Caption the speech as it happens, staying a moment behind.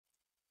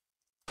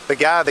The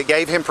guy that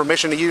gave him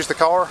permission to use the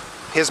car,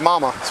 his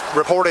mama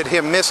reported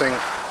him missing.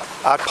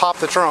 I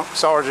popped the trunk.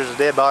 Sarge, there's a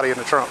dead body in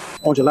the trunk.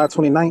 On July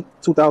 29,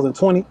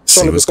 2020,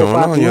 see what's going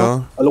on,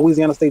 y'all. A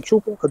Louisiana state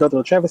trooper conducted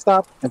a traffic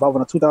stop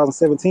involving a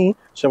 2017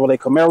 Chevrolet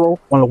Camaro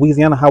on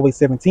Louisiana Highway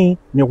 17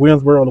 near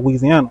Williamsboro,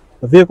 Louisiana.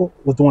 The vehicle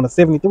was doing a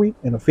 73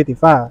 and a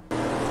 55.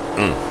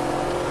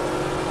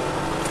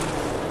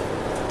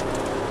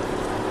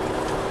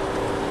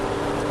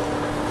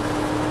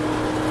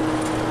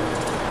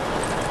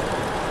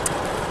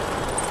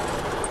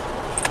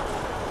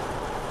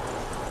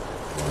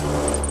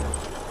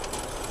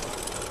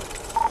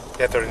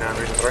 Yeah, 39,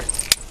 region 3.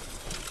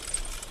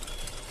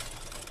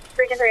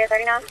 Region 3 at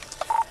 39.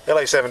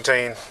 LA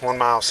 17, 1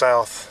 mile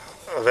south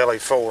of LA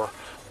 4.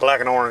 Black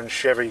and orange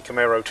Chevy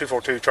Camaro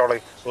 242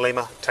 Charlie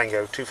Lima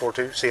Tango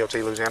 242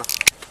 CLT Louisiana.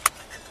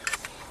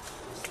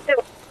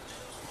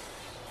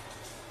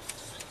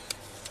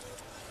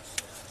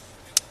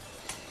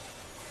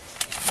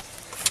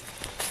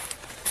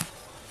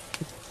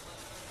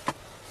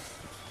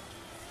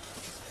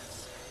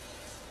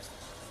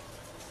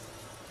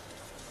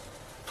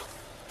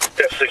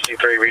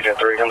 F63 region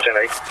 3, I'm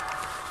 10-8.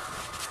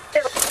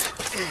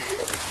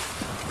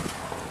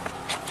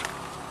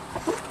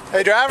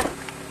 Hey, driver.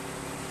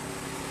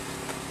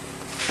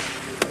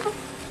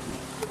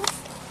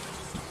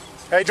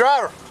 Hey,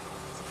 driver.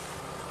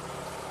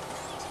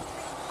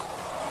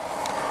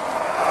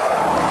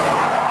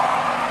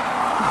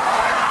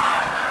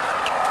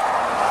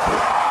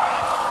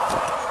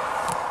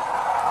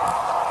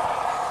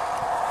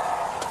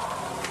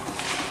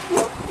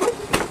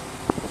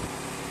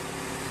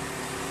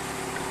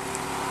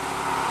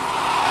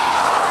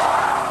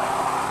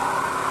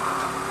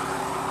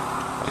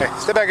 Hey,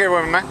 step back here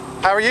with me, man.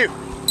 How are you?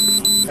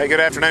 Hey,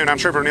 good afternoon. I'm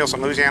Trooper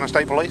Nielsen, Louisiana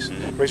State Police. The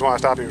reason why I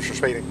stopped you was for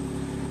speeding.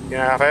 You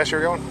know how fast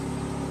you're going?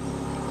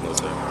 No,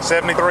 sir.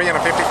 73 and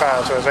a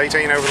 55, so it's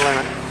 18 over the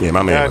limit. Yeah,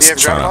 my man was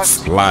trying to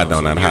slide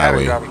down that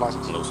highway. Driver's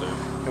license? No, sir.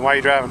 And why are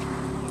you driving?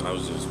 I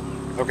was just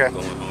Okay.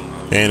 going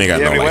home. And they got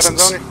You have no any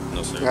license. weapons on you?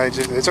 No, sir.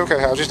 Hey, it's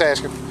okay. I was just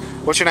asking.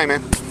 What's your name,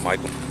 man?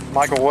 Michael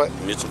Michael what?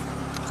 Mitchell.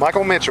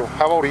 Michael Mitchell.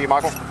 How old are you,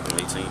 Michael? I'm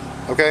 18.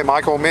 Okay,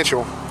 Michael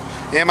Mitchell.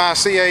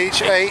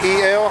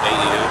 M-I-C-H-A-E-L? AEL.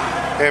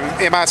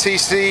 And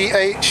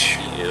M-I-T-C-H?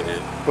 EL.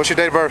 What's your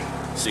date of birth?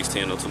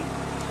 1602.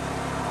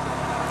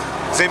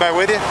 Is anybody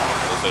with you? No,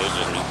 sir. It's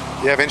just me.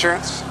 You have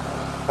insurance?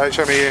 Hey,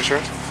 show me your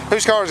insurance.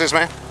 Whose car is this,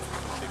 man?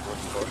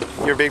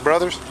 Your big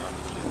brother's?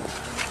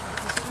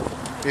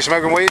 You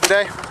smoking weed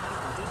today?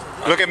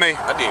 Look at me.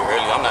 I did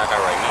earlier. I'm not high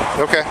right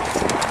now. Okay.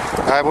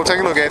 All right, we'll take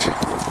a look at you.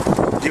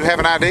 Do you have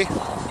an ID?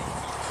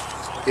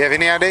 You have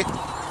any ID?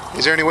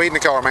 Is there any weed in the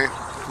car, man?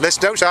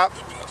 Don't stop.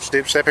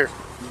 Step here.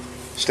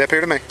 Step here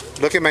to me.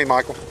 Look at me,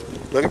 Michael.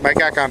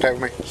 Make eye contact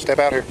with me. Step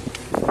out here.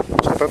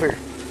 Step up here.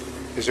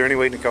 Is there any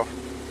weed in the car?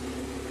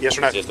 Yes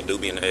or no? Just a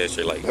doobie in the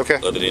ashtray, like. Okay.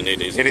 Other than that,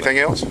 there's Anything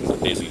else?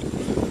 Busy.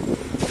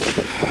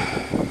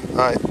 All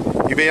right.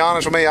 You be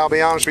honest with me, I'll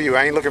be honest with you.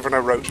 I ain't looking for no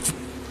roach.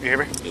 You hear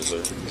me? Yes, sir.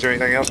 Is there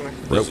anything else in there?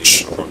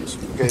 Roach. I promise.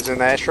 Okay, it's in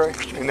the ashtray?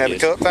 Isn't that the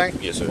Yes. cup thing?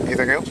 Yes, sir.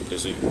 Anything else?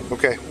 Yes, sir.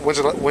 Okay.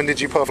 When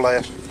did you puff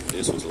last?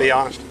 This was Be like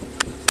honest.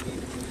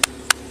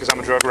 Because I'm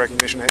a drug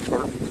recognition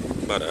expert.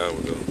 about an hour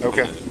ago.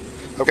 Okay.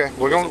 Okay.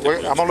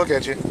 I'm gonna look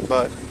at you.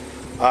 But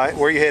all right,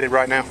 where are you headed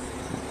right now?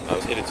 I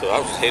was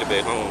just headed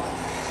back home.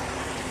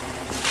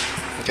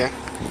 Okay.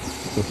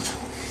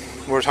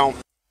 Where's home?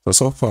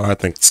 So far, I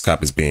think this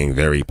cop is being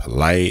very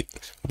polite,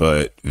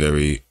 but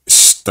very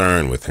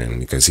stern with him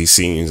because he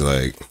seems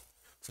like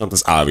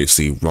something's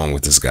obviously wrong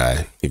with this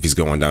guy if he's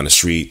going down the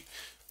street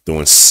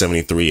doing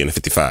 73 and a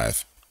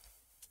 55.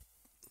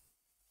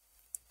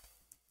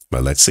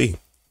 But let's see.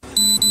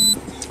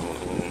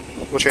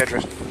 What's your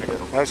address?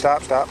 No,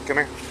 stop. Come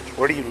here.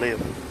 Where do you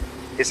live?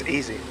 It's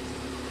easy.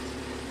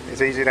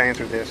 It's easy to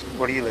answer this.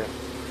 Where do you live?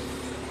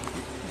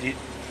 You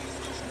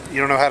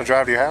don't know how to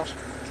drive to your house?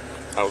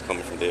 I was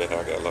coming from there.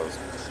 I got lost.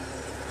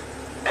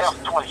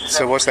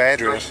 So what's the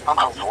address?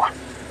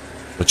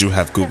 But you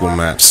have Google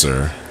Maps,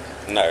 sir.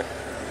 No.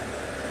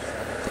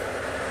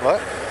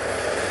 What?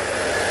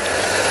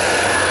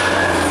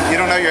 You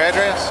don't know your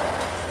address?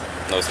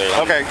 No, sir.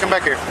 Okay, come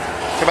back here.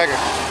 Come back here.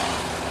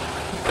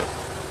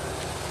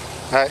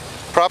 All right.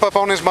 Prop up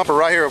on this bumper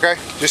right here, okay?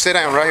 Just sit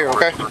down right here,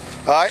 okay?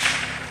 All right?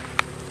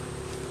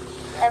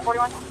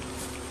 41.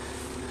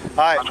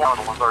 All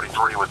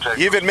right.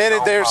 You've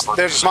admitted there's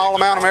a small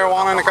amount of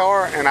marijuana in the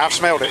car, and I've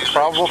smelled it. It's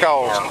probable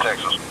cause.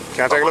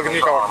 Can I take a look in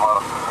your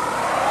car?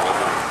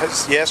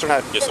 Yes or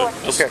no? Yes, sir.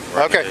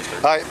 Okay.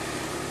 All right.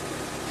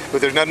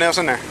 But there's nothing else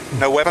in there?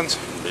 No weapons?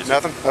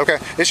 Nothing? Okay.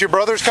 It's your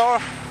brother's car?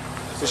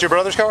 It's your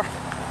brother's car?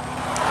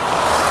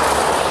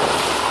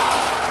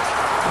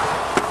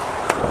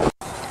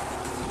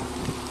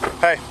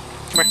 Hey,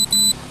 come here.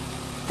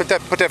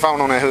 Put that phone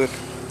on that hood.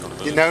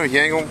 You know, you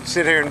ain't gonna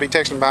sit here and be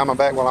texting behind my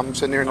back while I'm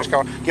sitting here in this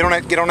car. Get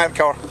on that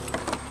car.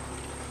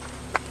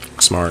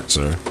 Smart,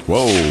 sir.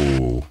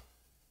 Whoa.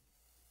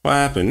 What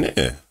happened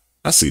there?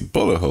 I see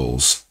bullet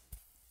holes.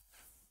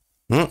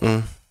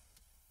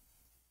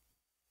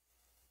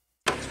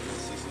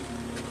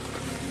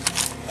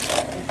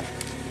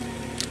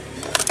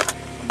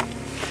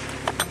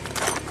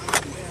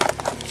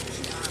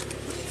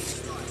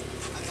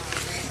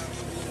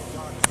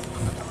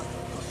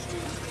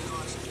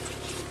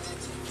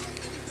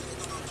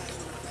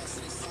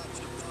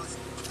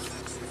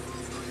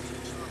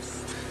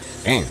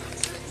 Damn.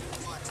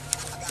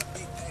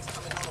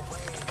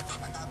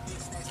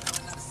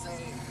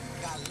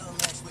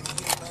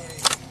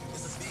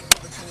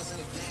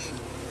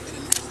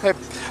 Hey,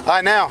 all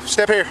right, now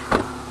step here.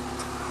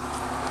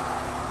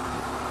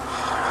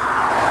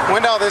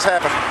 When did all this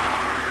happen?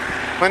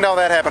 When did all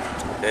that happen?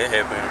 That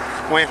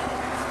happened. When?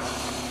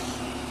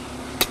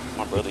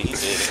 My brother, he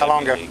said. How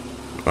long ago?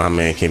 My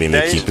man can't even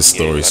Days? keep his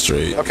story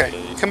straight. Okay,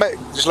 come back.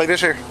 Just leave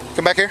this here.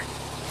 Come back here.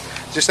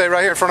 Just stay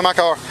right here in front of my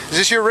car. Is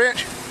this your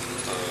wrench? No,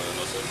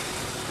 sir.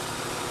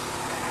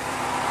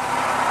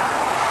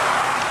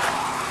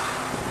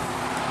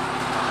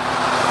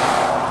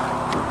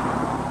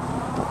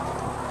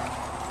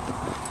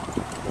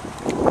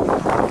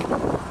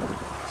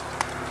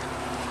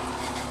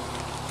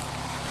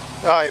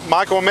 All right,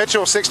 Michael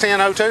Mitchell,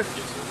 61002.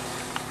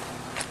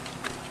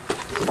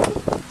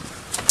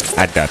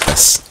 I doubt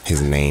that's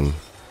his name.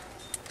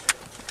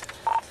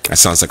 That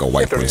sounds like a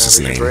white person's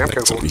name. Like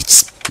something he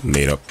just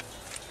made up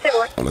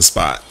on the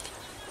spot.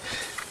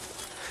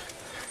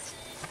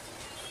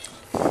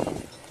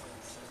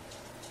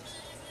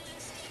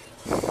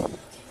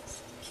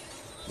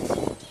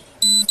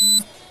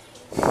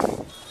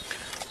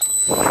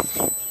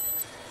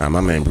 My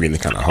man breathing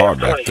kind of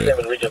hard back there.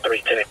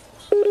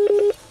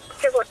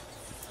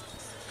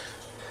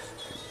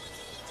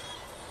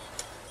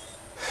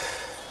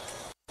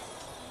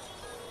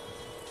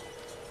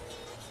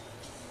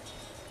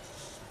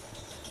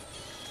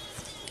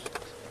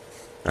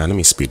 Let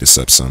me speed this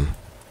up some.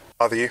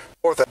 Bother you.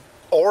 Fourth,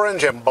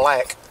 orange and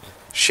black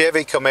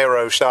Chevy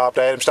Camaro stopped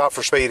at him. Stopped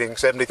for speeding,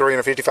 73 and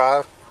a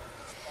 55.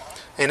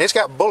 And it's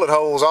got bullet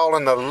holes all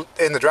in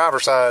the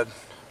driver's side,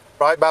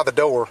 right by the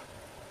door.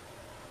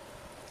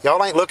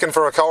 Y'all ain't looking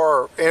for a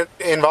car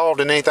involved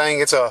in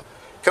anything. It's a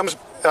comes.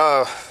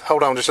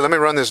 Hold on, just let me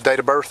run this date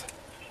of birth.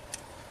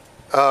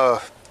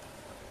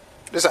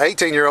 This is an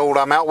 18-year-old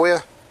I'm out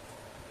with.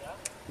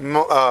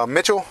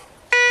 Mitchell,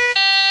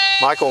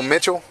 Michael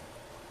Mitchell.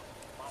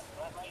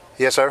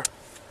 Yes, sir.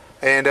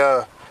 And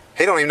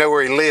he don't even know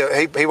where he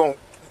lives. He won't,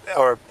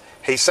 or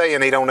he's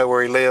saying he don't know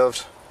where he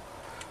lives.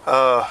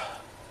 Well,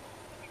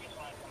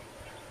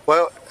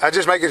 I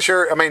just making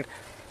sure. I mean,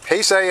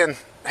 he's saying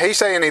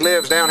he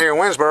lives down here in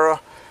Winsboro,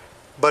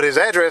 but his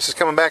address is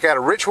coming back out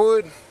of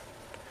Richwood.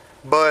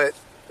 But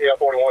yeah,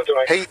 41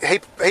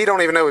 he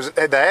don't even know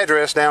the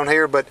address down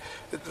here. But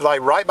like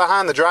right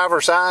behind the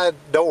driver's side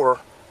door,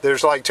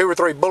 there's like 2 or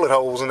 3 bullet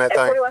holes in that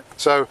thing.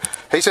 So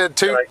he said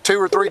two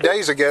or 3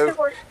 days ago,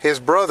 his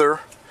brother,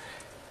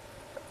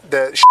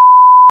 that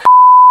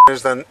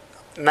is the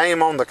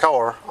name on the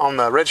car, on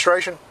the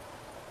registration,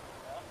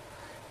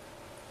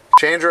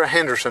 Chandra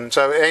Henderson.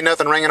 So ain't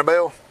nothing ringing a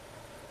bell?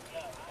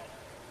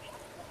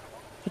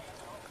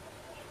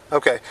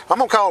 Okay, I'm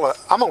gonna call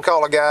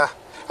a guy.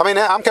 I mean,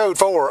 I'm code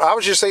 4. I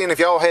was just seeing if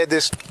y'all had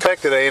this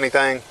connected to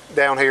anything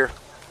down here.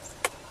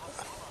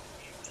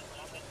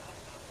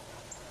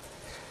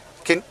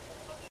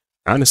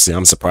 Honestly,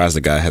 I'm surprised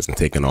the guy hasn't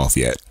taken off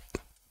yet.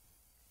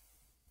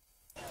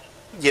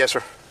 Yes,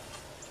 sir.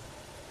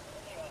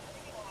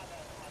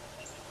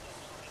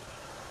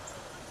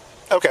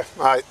 Okay,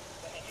 all right.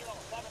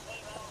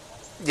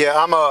 Yeah,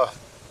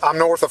 I'm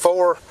north of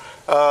 4.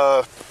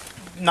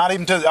 Not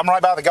even I'm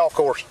right by the golf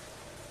course.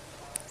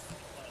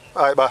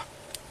 All right, bye.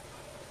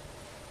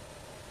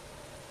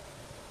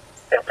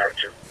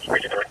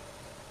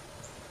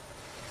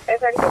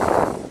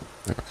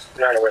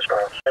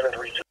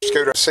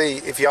 Scooter, see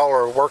if y'all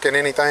are working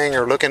anything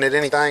or looking at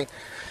anything.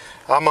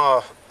 I'm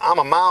a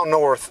mile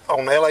north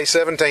on LA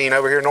 17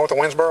 over here north of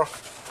Winsboro,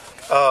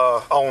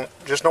 on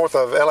just north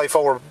of LA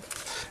 4,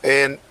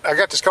 and I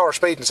got this car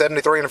speeding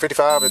 73 and a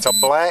 55. It's a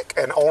black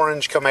and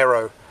orange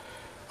Camaro.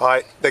 All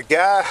right, the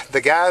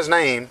guy's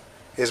name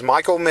is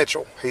Michael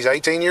Mitchell. He's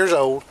 18 years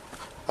old.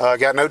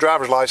 Got no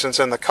driver's license,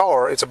 and the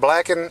car, it's a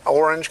black and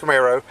orange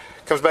Camaro.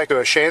 Comes back to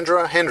a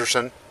Chandra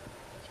Henderson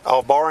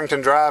off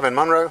Barrington Drive in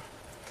Monroe.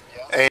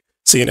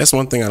 See, and that's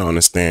one thing I don't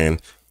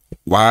understand.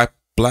 Why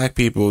black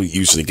people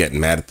usually get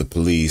mad at the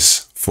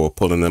police for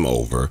pulling them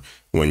over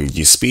when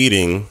you're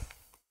speeding,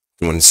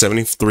 when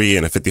 73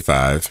 and a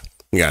 55,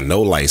 you got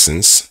no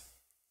license,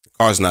 the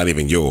car's not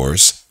even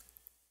yours,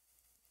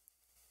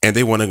 and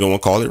they want to go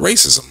and call it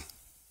racism.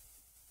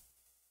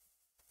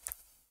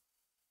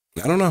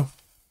 I don't know.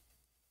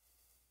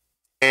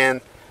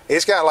 And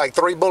it's got like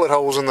 3 bullet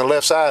holes in the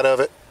left side of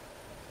it.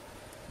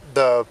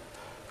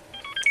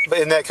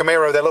 In that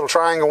Camaro, that little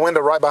triangle window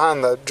right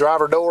behind the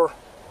driver door,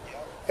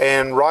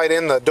 and right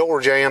in the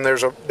door jamb,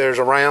 there's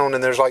a round,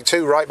 and there's like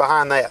 2 right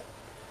behind that.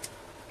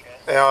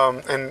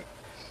 And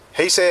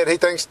he said he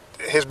thinks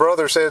his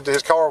brother said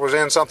his car was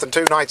in something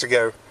 2 nights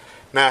ago.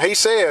 Now he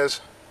says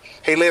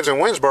he lives in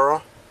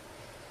Winsboro,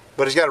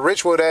 but he's got a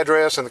Richwood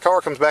address, and the car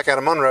comes back out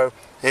of Monroe,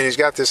 and he's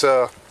got this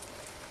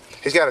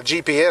he's got a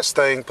GPS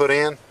thing put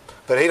in,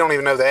 but he don't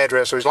even know the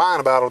address, so he's lying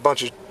about a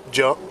bunch of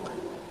junk.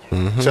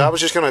 So I was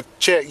just going to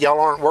check. Y'all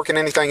aren't working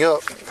anything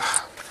up.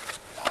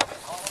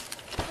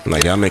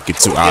 Like, y'all make it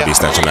too obvious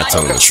that you're not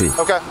telling the truth.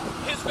 Okay.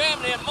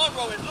 family in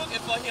Monroe is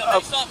looking for him. They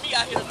sent me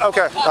out here to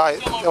Okay, all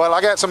right. Well,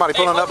 I got somebody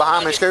pulling up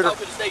behind me, scooter. All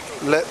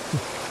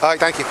right,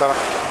 thank you, fella.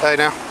 Hey,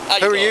 now,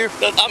 who are you?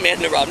 I'm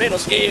Anthony Robin. They done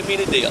scared me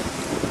to death.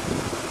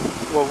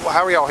 Well,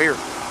 how are y'all here?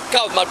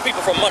 Cause my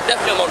people from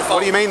that's them on the phone.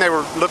 What do you mean they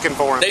were looking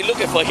for him? They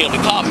looking for him. They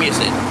called me and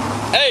said,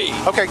 hey.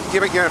 Okay,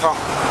 give me the phone.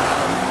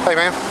 Hey,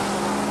 man.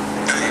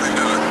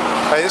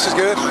 Hey, this is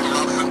good.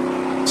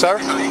 Sir?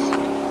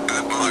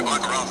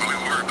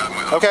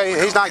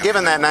 Okay, he's not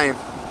giving that name.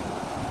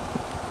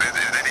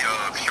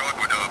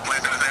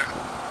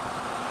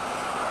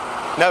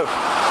 No.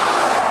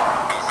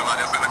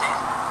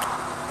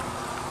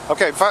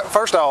 Okay,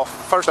 first off,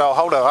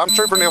 hold up. I'm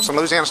Trooper Nielsen,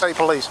 Louisiana State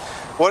Police.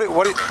 Who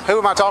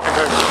am I talking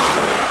to?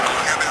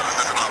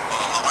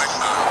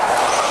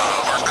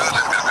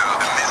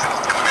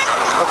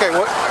 Okay,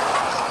 what?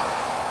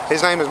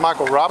 His name is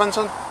Michael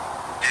Robinson? Yeah,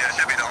 it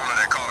should be the owner of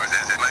that car. It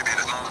may be in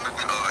his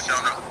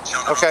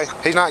mom's Okay,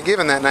 he's not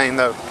giving that name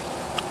though.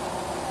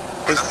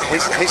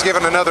 He's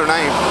given another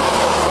name.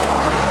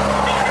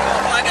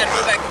 I gotta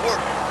go back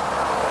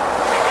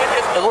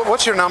to work.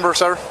 What's your number,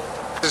 sir?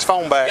 His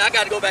phone back. Yeah, I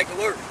gotta go back to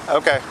work.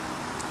 Okay.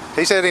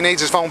 He said he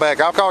needs his phone back.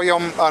 I'll call you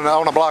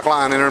on a block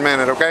line in a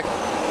minute, okay?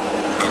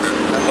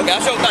 Okay,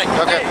 I'll show thank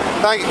you. Okay,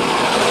 thank you.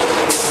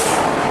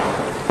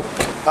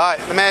 All right,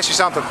 let me ask you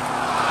something.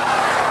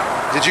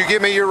 Did you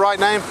give me your right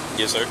name?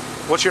 Yes, sir.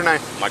 What's your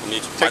name? Michael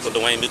Mitchell. Michael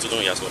Dwayne Mitchell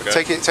Jr. I swear to God.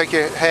 Take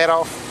your hat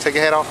off. Take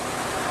your hat off.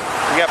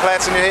 You got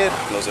plaits in your head?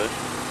 No, sir.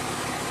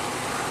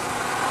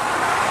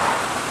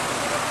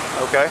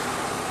 Okay.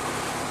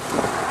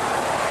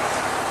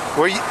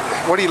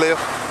 Where do you live?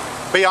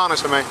 Be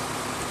honest with me.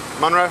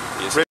 Monroe?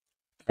 Yes, sir.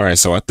 All right,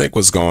 so I think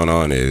what's going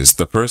on is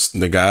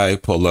the guy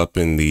pulled up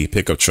in the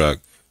pickup truck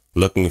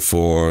looking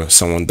for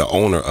someone, the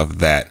owner of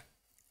that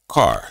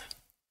car.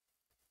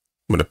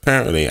 But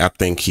apparently, I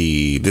think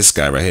this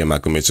guy right here,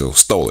 Michael Mitchell,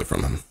 stole it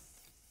from him.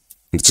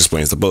 This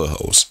explains the bullet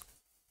holes.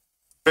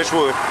 Rich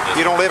Wood,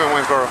 you don't live in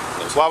Winsboro.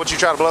 Why would you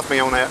try to bluff me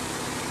on that?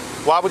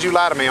 Why would you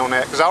lie to me on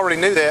that? Because I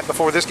already knew that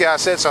before this guy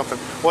said something.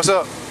 What's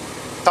up?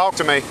 Talk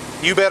to me.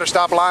 You better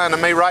stop lying to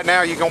me right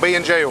now. You're going to be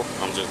in jail.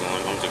 I'm just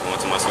going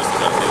to my sister's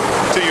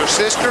house. To your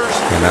sister's?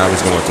 And I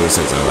was going to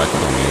say, like,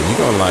 oh, man, you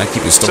going to lie,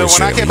 keep your story So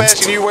when I straight, kept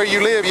asking you where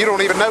you live, you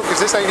don't even know because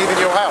this ain't even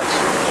your house.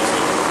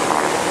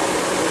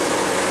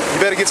 You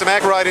better get some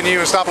act right in you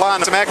and stop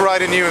lying. Some act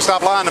right in you and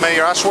stop lying to me,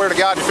 or I swear to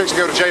God, you're fixing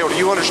to go to jail. Do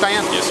you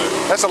understand? Yes, sir.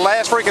 That's the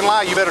last freaking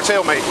lie you better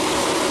tell me.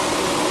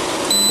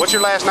 What's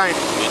your last name?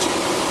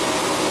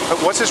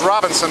 Mitchell. What's his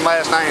Robinson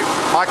last name?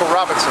 Michael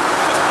Robinson.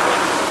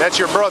 That's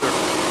your brother.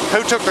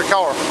 Who took the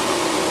car?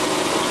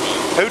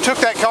 Who took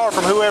that car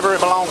from whoever it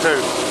belonged to?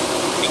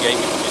 He gave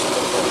me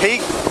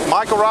permission.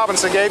 Michael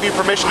Robinson gave you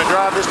permission to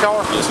drive this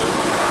car? Yes,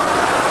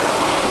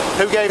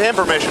 sir. Who gave him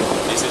permission?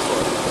 This is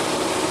for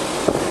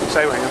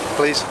Say with him,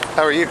 please.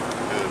 How are you?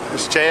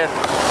 Mr. Chad.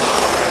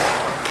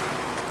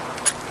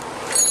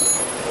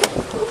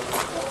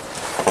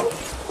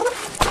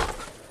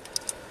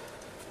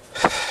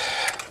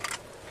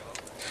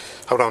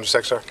 Hold on just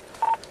a sec, sir.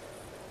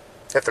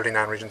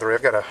 F-39 Region 3.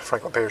 I've got a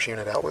Franklin Parish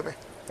unit out with me.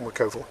 I'm with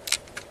Code 4.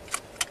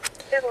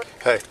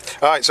 Hey.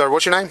 All right, sir.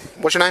 What's your name?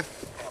 What's your name?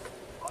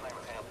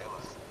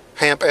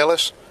 Hamp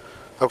Ellis.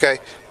 Okay.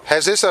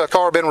 Has this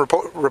car been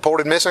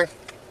reported missing?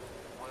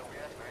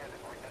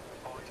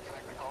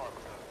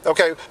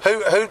 Okay.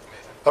 Who?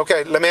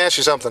 Okay. Let me ask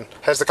you something.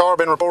 Has the car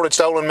been reported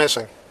stolen,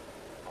 missing?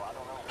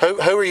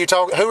 Who are you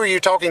talking? Who are you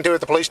talking to at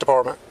the police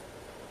department?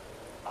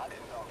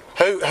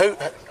 Who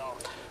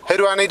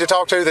do I need to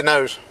talk to that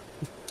knows?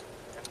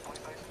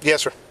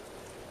 Yes, sir.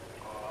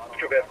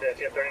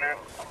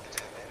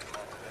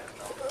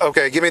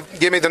 Okay, give me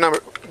the number.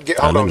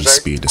 Hold on let me a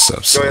sec. speed this up.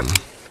 Go So. ahead.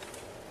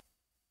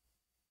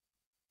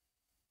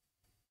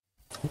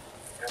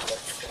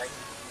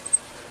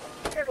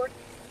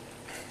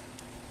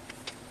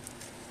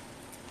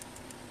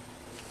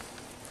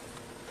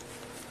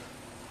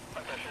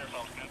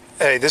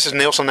 Hey, this is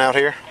Nielsen out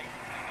here.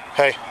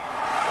 Hey.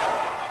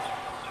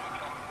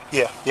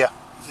 Yeah.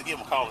 Give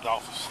him a call at the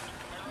office.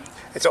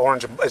 It's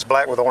orange. It's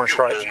black with orange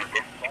stripes.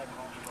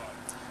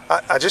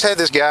 I just had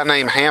this guy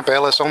named Hamp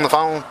Ellis on the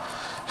phone.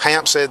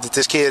 Hamp said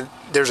that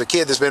there's a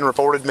kid that's been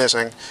reported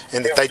missing,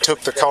 and that they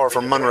took the car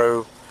from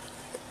Monroe,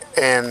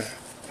 and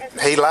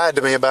he lied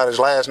to me about his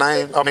last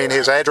name. I mean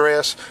his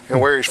address and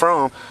where he's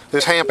from.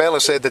 This Hamp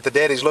Ellis said that the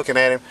daddy's looking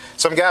at him.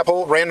 Some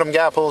random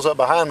guy pulls up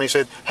behind me and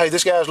said, "Hey,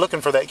 this guy's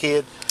looking for that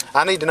kid.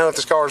 I need to know if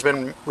this car has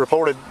been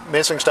reported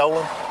missing,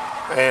 stolen."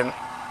 And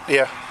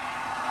yeah.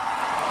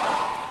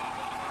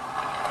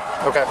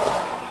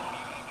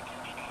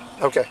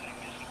 Okay.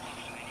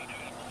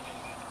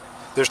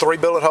 There's 3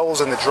 bullet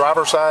holes in the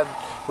driver's side,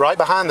 right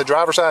behind the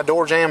driver's side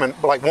door jamb, and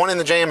like 1 in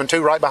the jamb and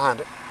 2 right behind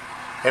it.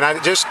 And I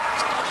just,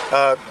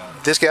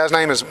 this guy's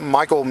name is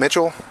Michael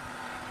Mitchell.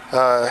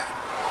 I'll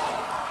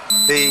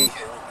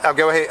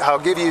go ahead. I'll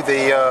give you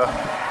the.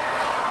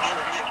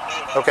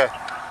 Okay.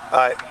 All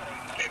right.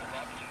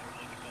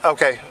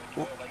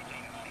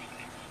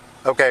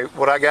 Okay.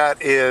 What I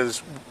got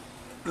is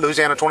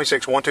Louisiana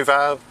 26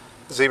 125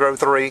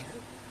 03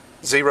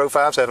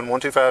 057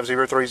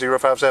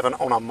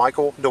 125 on a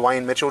Michael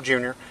Dwayne Mitchell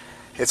Jr.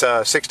 It's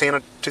a 16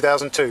 of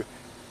 2002.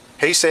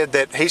 He said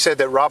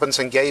that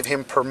Robinson gave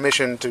him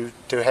permission to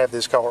have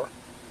this car.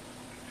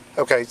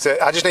 Okay, so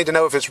I just need to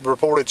know if it's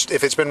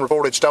been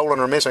reported stolen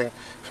or missing,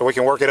 so we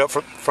can work it up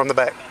from the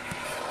back.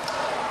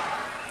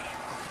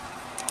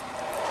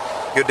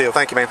 Good deal.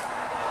 Thank you, man.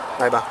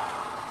 Bye bye.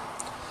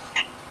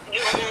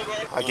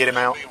 I get him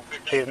out.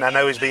 I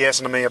know he's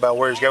BSing to me about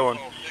where he's going.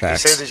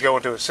 Facts. He says he's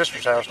going to his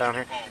sister's house down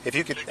here. If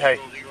you could, hey,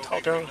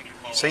 talk to him.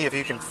 See if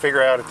you can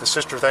figure out if the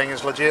sister thing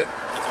is legit.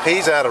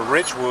 He's out of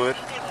Richwood.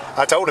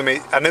 I told him,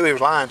 I knew he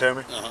was lying to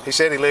me. He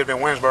said he lived in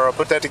Winsboro. I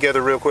put that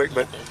together real quick,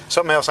 but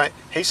something else ain't.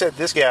 He said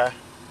this guy,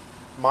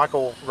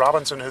 Michael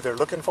Robinson, who they're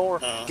looking for,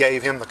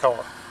 gave him the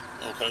car.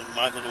 Okay,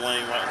 Michael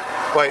Dwayne,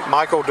 right? Wait,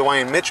 Michael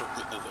Dwayne Mitchell.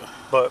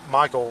 But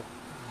Michael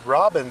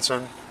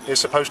Robinson is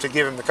supposed to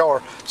give him the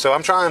car. So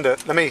I'm trying to,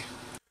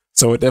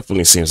 So it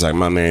definitely seems like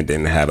my man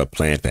didn't have a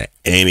plan for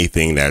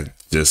anything that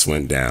just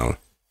went down.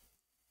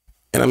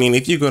 And I mean,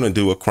 if you're going to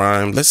do a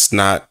crime, let's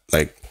not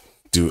like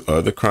do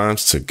other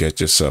crimes to get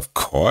yourself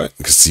caught,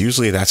 because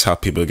usually that's how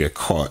people get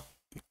caught,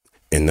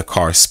 in the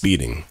car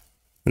speeding,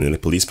 and then the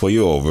police pull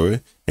you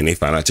over and they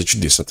find out that you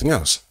did something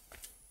else.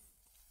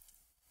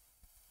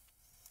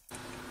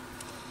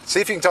 see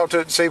if you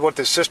can see what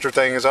this sister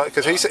thing is,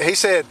 because he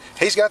said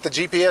he's got the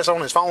GPS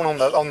on his phone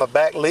on the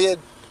back lid.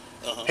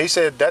 He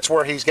said that's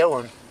where he's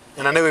going,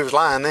 and I knew he was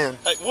lying then.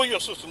 Hey, where your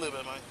sister live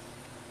at, man?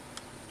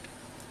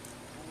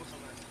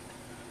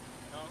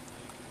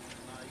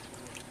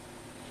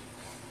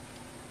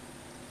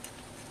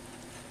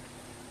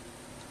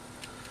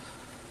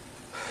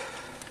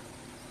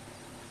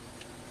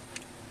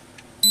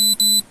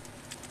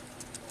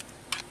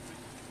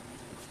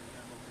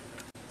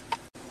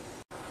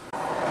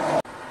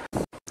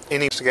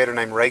 Any investigator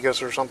named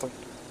Regas or something?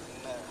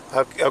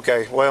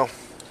 Okay, well,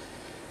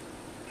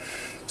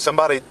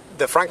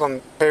 the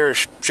Franklin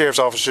Parish Sheriff's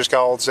Office just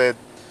called and said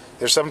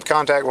there's some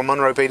contact with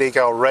Monroe PD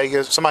called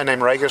Regas, somebody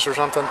named Regas or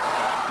something,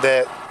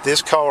 that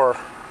this car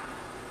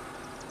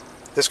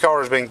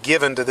has been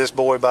given to this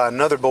boy by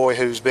another boy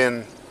who's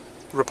been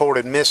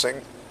reported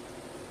missing.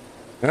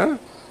 Yeah.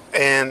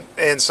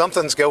 And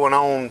something's going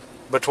on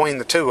between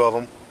the two of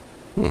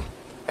them.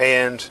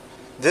 And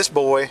this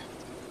boy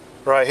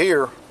right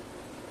here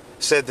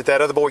said that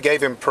other boy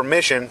gave him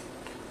permission,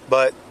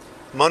 but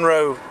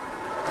Monroe,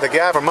 the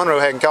guy from Monroe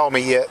hadn't called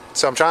me yet,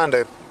 so I'm trying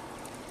to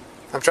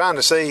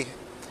see.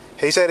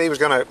 He said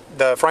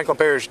the Franklin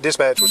Parish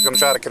Dispatch was going to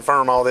try to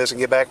confirm all this and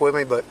get back with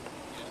me, but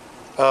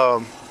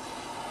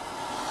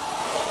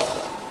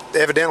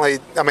evidently,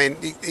 I mean,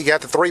 he got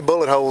the 3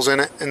 bullet holes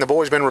in it, and the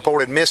boy's been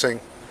reported missing.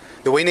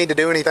 Do we need to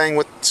do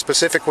anything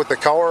specific with the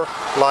car?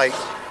 Like,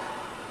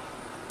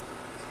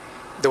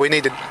 do we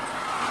need to?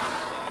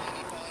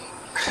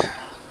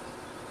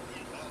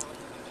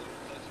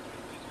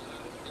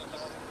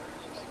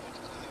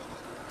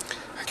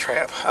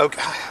 Crap.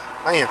 Okay,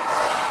 man.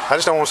 I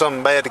just don't want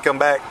something bad to come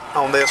back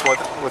on this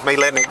with me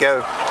letting it go.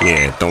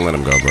 Yeah, don't let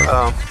him go,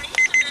 bro.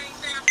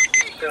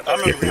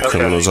 Get the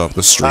criminals off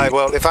the street. All right,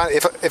 well,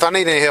 if I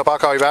need any help, I'll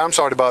call you back. I'm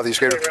sorry to bother you,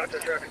 Scooter.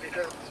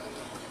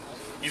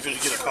 You can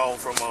get a call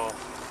from.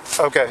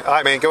 Okay, all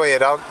right, man. Go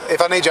ahead.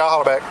 If I need you, I'll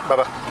holler back. Bye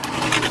bye.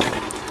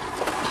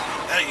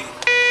 Hey.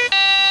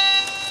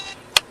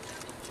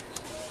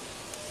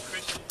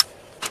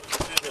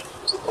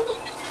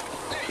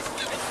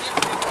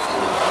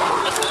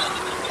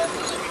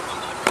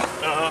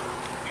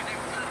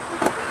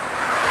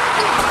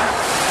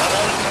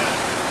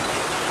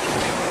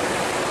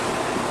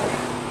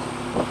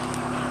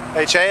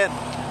 Hey, Chad.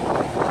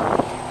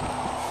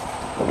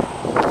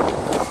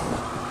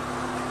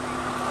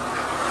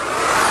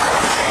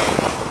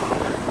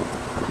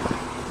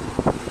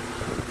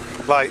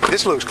 Like,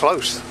 this looks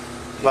close.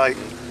 Like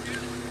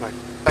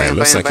It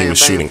looks like he was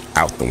shooting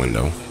out the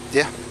window.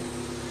 Yeah.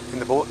 And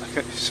the boy,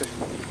 see?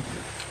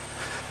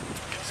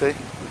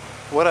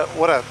 What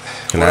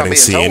And I didn't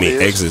see any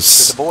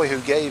exits. That the boy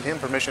who gave him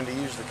permission to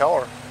use the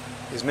car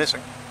is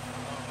missing.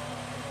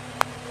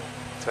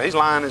 So he's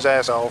lying his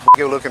ass off. We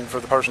go looking for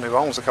the person who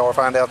owns the car,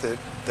 find out that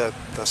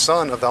the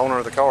son of the owner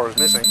of the car is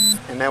missing,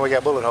 and now we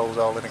got bullet holes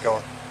all in the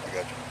car. I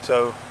got you.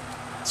 So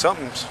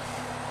something's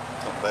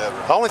Bad,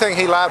 right? the only thing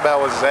he lied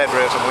about was his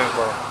address in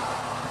Winsboro.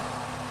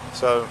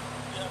 So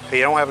he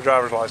don't have a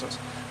driver's license,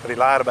 but he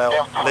lied about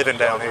living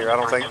down here. I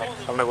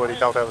don't know what he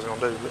thought that was going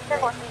to do,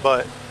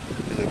 but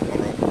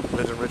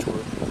lives in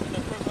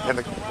Richwood, and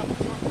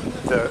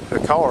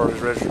the car is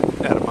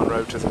registered out of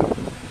Monroe to the.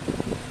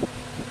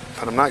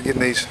 But I'm not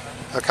getting these.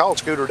 I called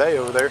Scooter Day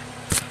over there.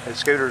 His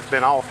scooter's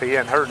been off. He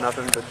hadn't heard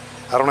nothing, but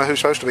I don't know who's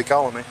supposed to be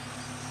calling me.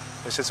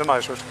 They said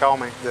somebody's supposed to call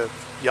me. The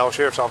y'all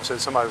sheriff's office said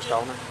somebody was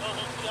calling me.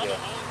 Yeah.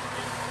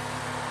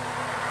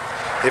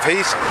 If he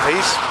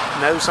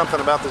knows something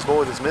about this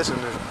boy that's missing,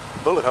 there's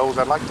bullet holes,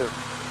 I'd like to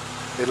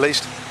at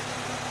least.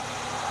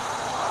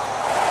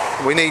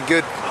 We need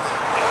good.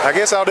 I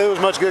guess I'll do as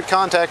much good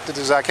contact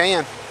as I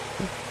can.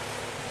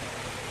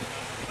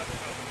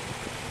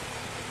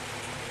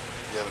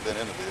 You haven't been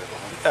in the vehicle,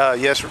 huh?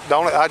 Yes,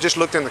 I just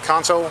looked in the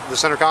console, the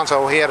center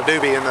console. He had a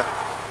doobie in the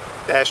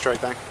ashtray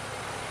thing,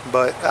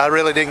 but I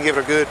really didn't give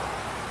it a good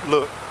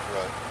look.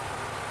 Right.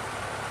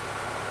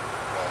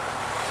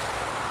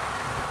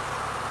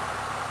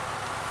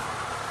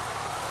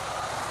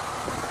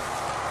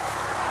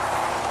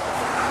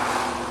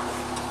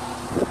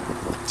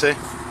 See?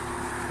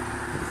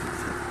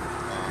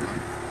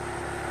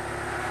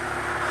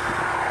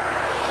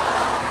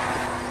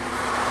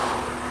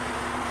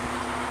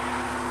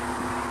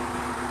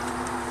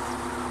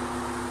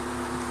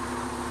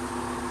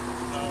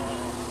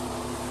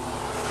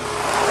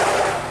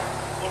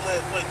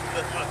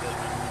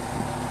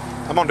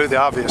 I'm gonna do the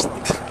obvious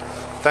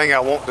thing I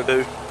want to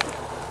do.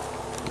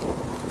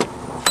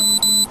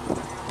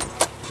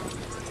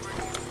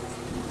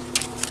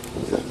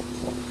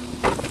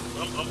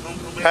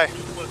 Hey.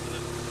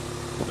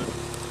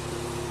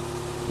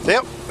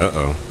 Yep.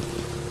 Uh-oh.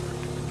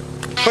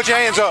 Put your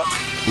hands up.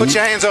 Put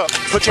your hands up.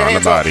 Put your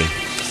hands up.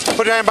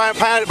 Put your hand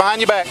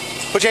behind your back.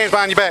 Put your hands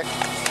behind your back.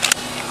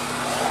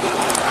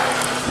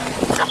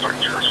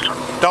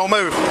 Don't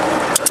move.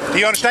 Do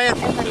you understand?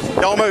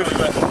 Don't move.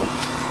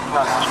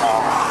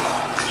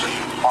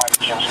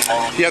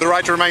 You have the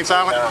right to remain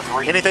silent.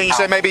 Anything you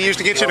say may be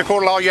used against you in a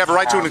court of law. You have a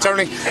right to an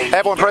attorney.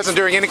 Have one present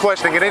during any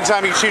questioning. At any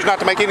time, you choose not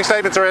to make any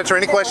statements or answer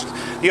any questions.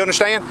 Do you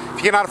understand? If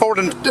you cannot afford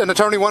an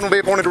attorney, one will be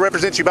appointed to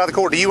represent you by the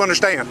court. Do you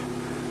understand?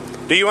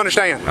 Do you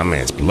understand? My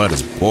man's blood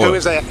is boiled. Who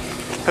is that?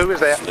 Who is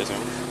that?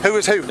 Who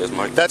is who? That's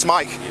Mike. That's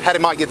Mike. How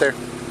did Mike get there?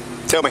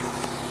 Tell me.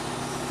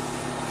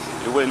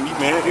 It wasn't me,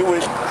 man. It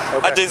was.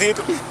 Okay. I just hit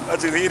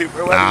him.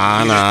 Bro.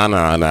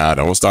 Nah.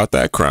 Don't start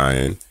that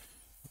crying.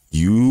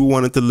 You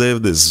wanted to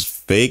live this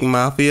fake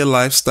mafia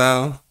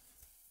lifestyle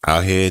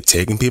out here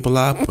taking people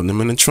out, putting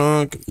them in the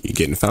trunk. You're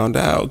getting found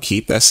out.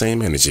 Keep that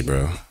same energy,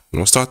 bro.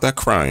 Don't start that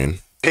crying.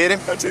 Hit him?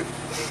 I did.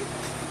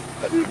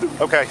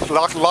 Okay,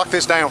 lock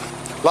this down.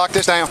 Lock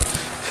this down.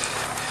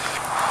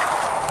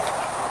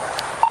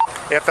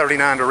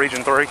 F39 to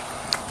Region 3.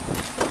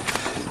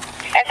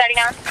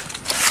 F39.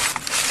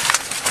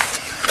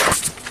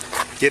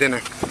 Get in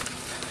there.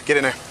 Get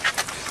in there.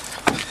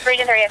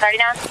 Region 3,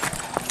 F39.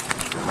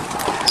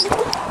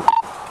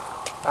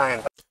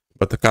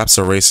 But the cops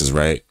are racist,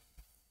 right?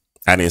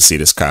 I didn't see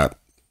this cop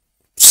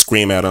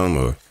scream at him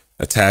or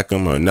attack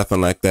him or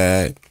nothing like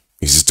that.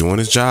 He's just doing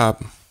his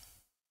job.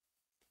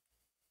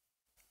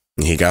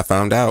 And he got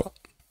found out.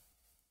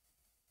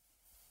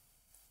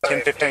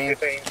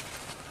 1015.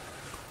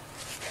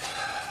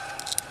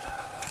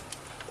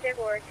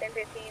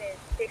 1015 is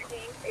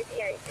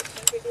 1658.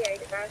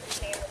 1658. Advise you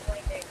can with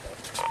 26.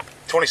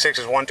 26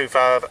 is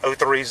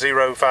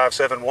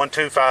 125-03057.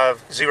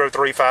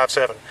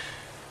 125-0357.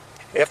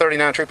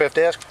 F39 Troop F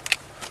desk.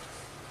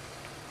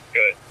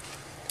 Good.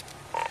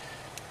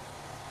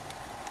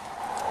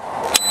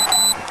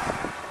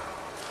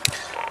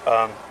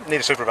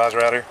 Need a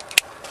supervisor out here.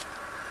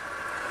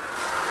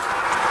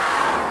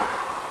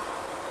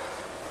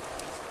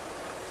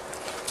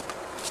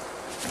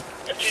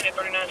 F39,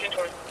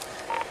 1020.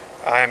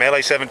 I am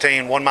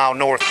LA-17, 1 mile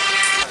north.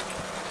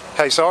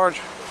 Hey, Sarge.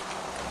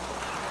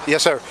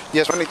 Yes, sir.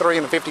 Yes, 23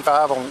 and the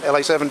 55 on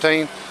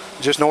LA-17,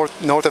 just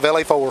north of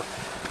LA-4.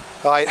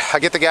 All right, I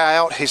get the guy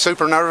out. He's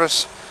super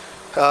nervous.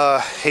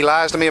 He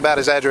lies to me about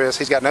his address.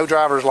 He's got no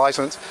driver's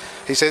license.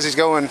 He says he's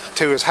going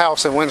to his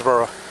house in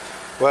Winsboro.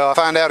 Well, I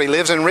find out he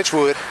lives in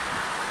Richwood.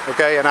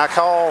 Okay, and I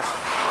call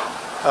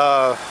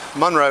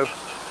Monroe.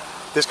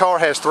 This car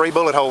has 3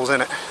 bullet holes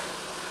in it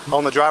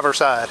on the driver's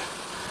side.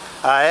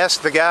 I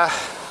asked the guy,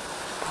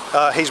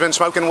 he's been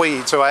smoking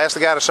weed, so I asked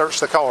the guy to search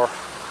the car.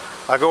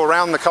 I go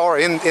around the car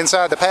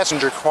inside the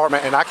passenger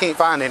compartment and I can't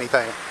find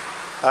anything.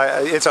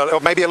 It's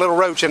maybe a little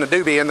roach in a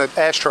doobie in the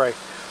ashtray.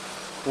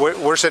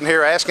 We're sitting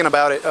here asking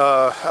about it,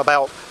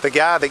 about the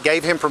guy that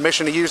gave him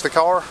permission to use the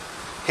car.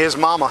 His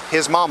mama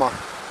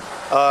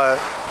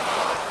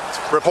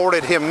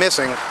reported him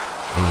missing,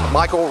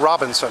 Michael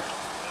Robinson.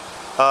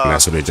 And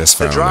that's what they just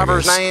found. The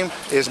driver's name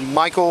is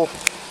Michael,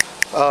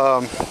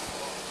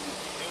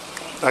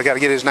 I gotta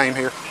get his name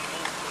here.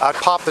 I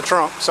popped the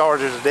trunk.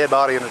 Sarge, there's a dead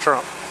body in the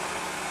trunk.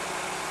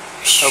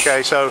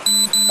 Okay, so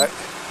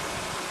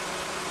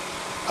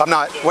I'm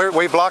not.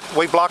 We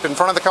blocked in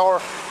front of the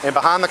car and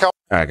behind the car.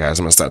 All right, guys,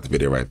 I'm gonna stop the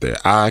video right there.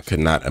 I could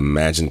not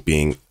imagine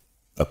being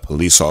a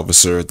police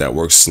officer that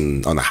works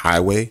on the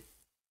highway.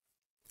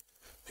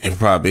 And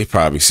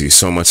probably see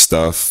so much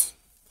stuff,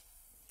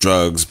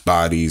 drugs,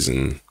 bodies,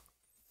 and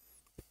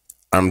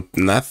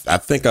I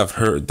think I've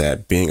heard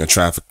that being a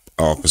traffic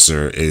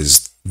officer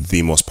is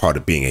the most part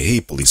of being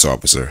a police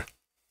officer.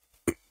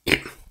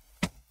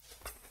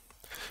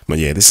 But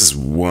yeah, this is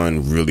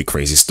one really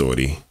crazy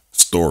story.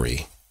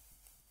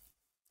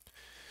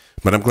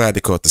 But I'm glad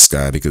they caught this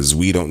guy because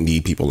we don't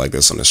need people like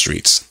this on the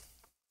streets.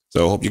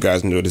 So I hope you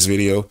guys enjoyed this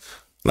video.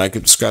 Like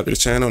and subscribe to the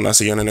channel, and I'll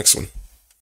see you on the next one.